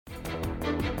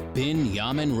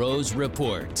Binyamin Rose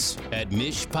reports at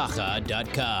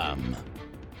mishpacha.com.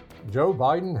 Joe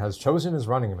Biden has chosen his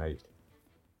running mate.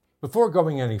 Before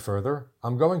going any further,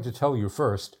 I'm going to tell you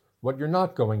first what you're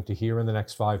not going to hear in the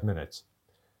next 5 minutes.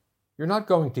 You're not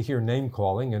going to hear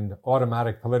name-calling and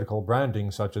automatic political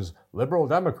branding such as liberal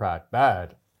Democrat,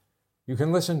 bad. You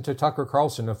can listen to Tucker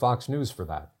Carlson of Fox News for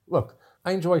that. Look,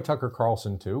 I enjoy Tucker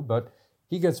Carlson too, but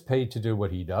he gets paid to do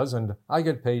what he does, and I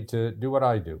get paid to do what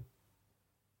I do.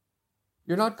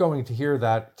 You're not going to hear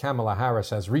that Kamala Harris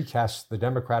has recast the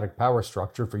Democratic power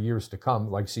structure for years to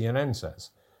come, like CNN says.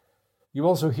 You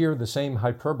also hear the same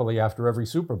hyperbole after every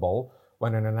Super Bowl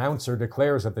when an announcer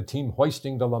declares that the team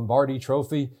hoisting the Lombardi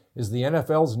Trophy is the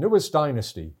NFL's newest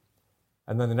dynasty.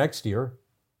 And then the next year,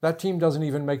 that team doesn't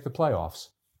even make the playoffs.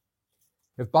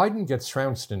 If Biden gets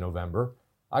trounced in November,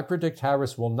 I predict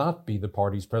Harris will not be the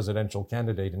party's presidential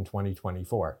candidate in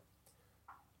 2024.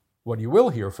 What you will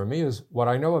hear from me is what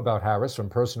I know about Harris from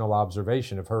personal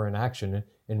observation of her in action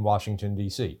in Washington,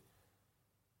 D.C.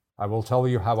 I will tell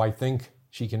you how I think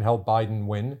she can help Biden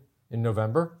win in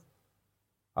November.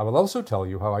 I will also tell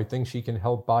you how I think she can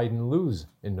help Biden lose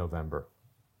in November.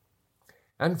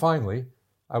 And finally,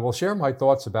 I will share my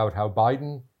thoughts about how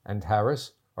Biden and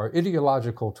Harris are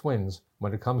ideological twins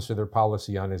when it comes to their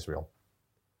policy on Israel.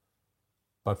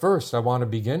 But first, I want to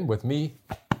begin with me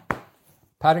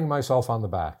patting myself on the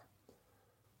back.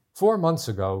 4 months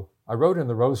ago, I wrote in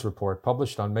the Rose Report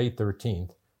published on May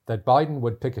 13th that Biden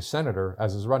would pick a senator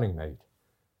as his running mate.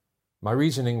 My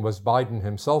reasoning was Biden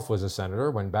himself was a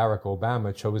senator when Barack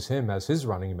Obama chose him as his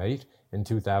running mate in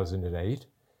 2008,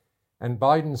 and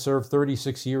Biden served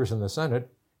 36 years in the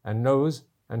Senate and knows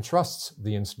and trusts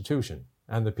the institution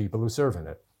and the people who serve in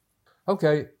it.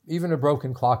 Okay, even a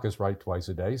broken clock is right twice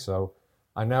a day, so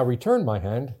I now return my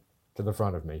hand to the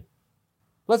front of me.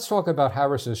 Let's talk about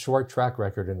Harris's short track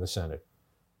record in the Senate.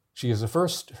 She is a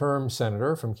first-term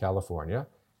senator from California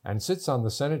and sits on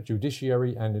the Senate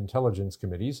Judiciary and Intelligence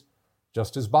Committees,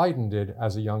 just as Biden did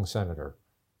as a young senator.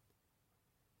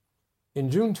 In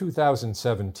June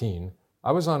 2017,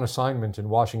 I was on assignment in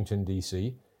Washington,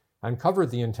 D.C., and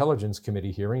covered the Intelligence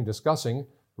Committee hearing discussing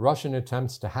Russian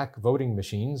attempts to hack voting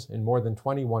machines in more than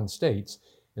 21 states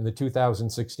in the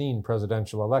 2016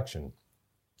 presidential election.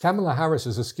 Kamala Harris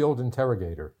is a skilled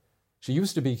interrogator. She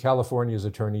used to be California's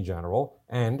Attorney General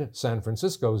and San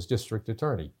Francisco's District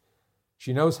Attorney.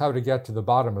 She knows how to get to the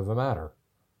bottom of a matter.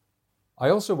 I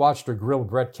also watched her grill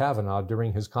Brett Kavanaugh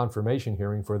during his confirmation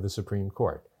hearing for the Supreme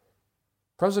Court.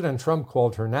 President Trump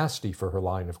called her nasty for her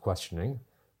line of questioning,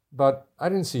 but I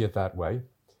didn't see it that way.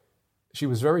 She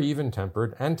was very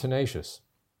even-tempered and tenacious,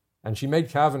 and she made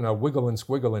Kavanaugh wiggle and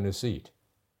squiggle in his seat.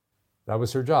 That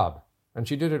was her job, and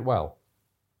she did it well.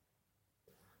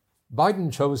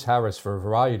 Biden chose Harris for a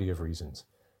variety of reasons.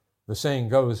 The saying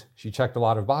goes, she checked a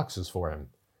lot of boxes for him.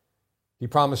 He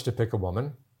promised to pick a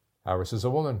woman. Harris is a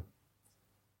woman.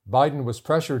 Biden was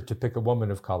pressured to pick a woman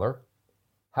of color.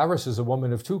 Harris is a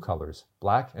woman of two colors,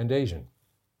 black and Asian.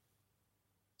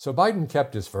 So Biden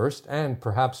kept his first and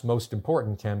perhaps most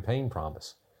important campaign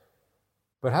promise.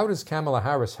 But how does Kamala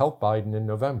Harris help Biden in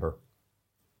November?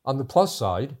 On the plus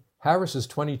side, Harris is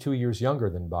 22 years younger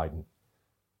than Biden.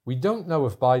 We don't know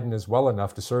if Biden is well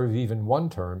enough to serve even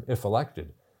one term if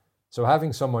elected, so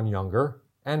having someone younger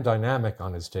and dynamic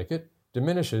on his ticket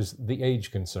diminishes the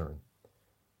age concern.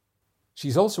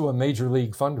 She's also a major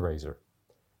league fundraiser.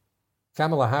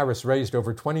 Kamala Harris raised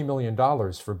over $20 million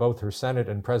for both her Senate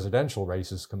and presidential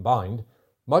races combined,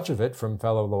 much of it from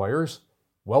fellow lawyers,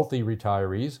 wealthy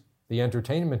retirees, the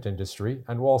entertainment industry,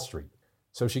 and Wall Street.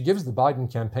 So she gives the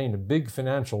Biden campaign a big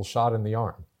financial shot in the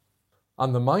arm.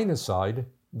 On the minus side,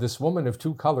 this woman of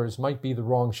two colors might be the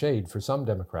wrong shade for some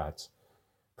Democrats.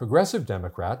 Progressive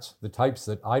Democrats, the types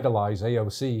that idolize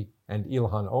AOC and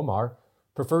Ilhan Omar,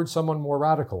 preferred someone more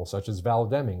radical such as Val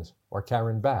Demings or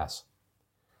Karen Bass.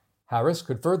 Harris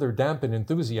could further dampen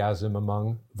enthusiasm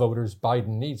among voters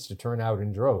Biden needs to turn out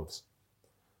in droves.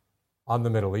 On the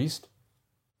Middle East,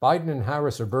 Biden and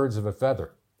Harris are birds of a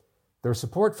feather. Their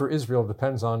support for Israel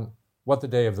depends on what the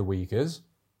day of the week is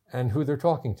and who they're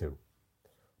talking to.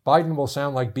 Biden will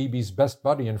sound like Bibi's best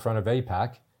buddy in front of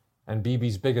AIPAC and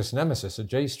Bibi's biggest nemesis at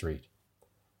J Street.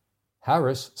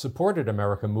 Harris supported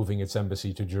America moving its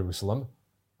embassy to Jerusalem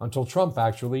until Trump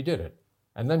actually did it,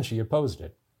 and then she opposed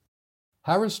it.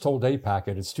 Harris told AIPAC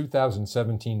at its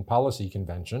 2017 policy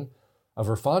convention of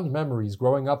her fond memories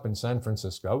growing up in San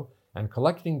Francisco and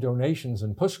collecting donations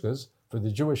and pushkas for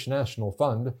the Jewish National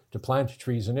Fund to plant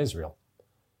trees in Israel.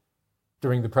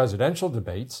 During the presidential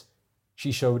debates,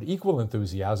 she showed equal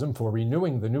enthusiasm for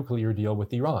renewing the nuclear deal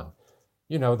with Iran,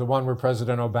 You know, the one where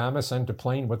President Obama sent a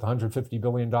plane with $150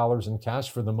 billion in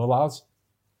cash for the mullahs.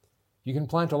 You can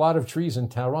plant a lot of trees in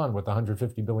Tehran with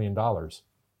 $150 billion.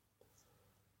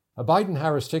 A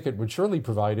Biden-Harris ticket would surely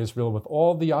provide Israel with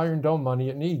all the Iron Dome money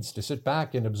it needs to sit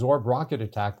back and absorb rocket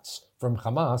attacks from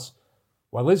Hamas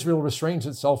while Israel restrains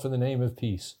itself in the name of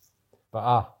peace.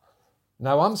 But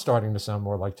now I'm starting to sound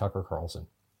more like Tucker Carlson.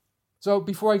 So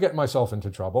before I get myself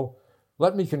into trouble,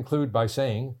 let me conclude by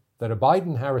saying that a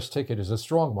Biden-Harris ticket is a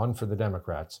strong one for the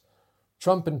Democrats.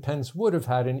 Trump and Pence would have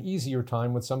had an easier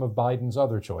time with some of Biden's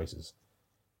other choices.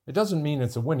 It doesn't mean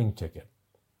it's a winning ticket.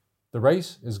 The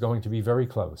race is going to be very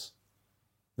close.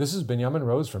 This is Binyamin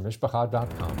Rose from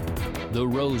Mishpacha.com. The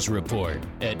Rose Report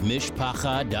at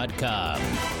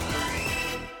Mishpacha.com.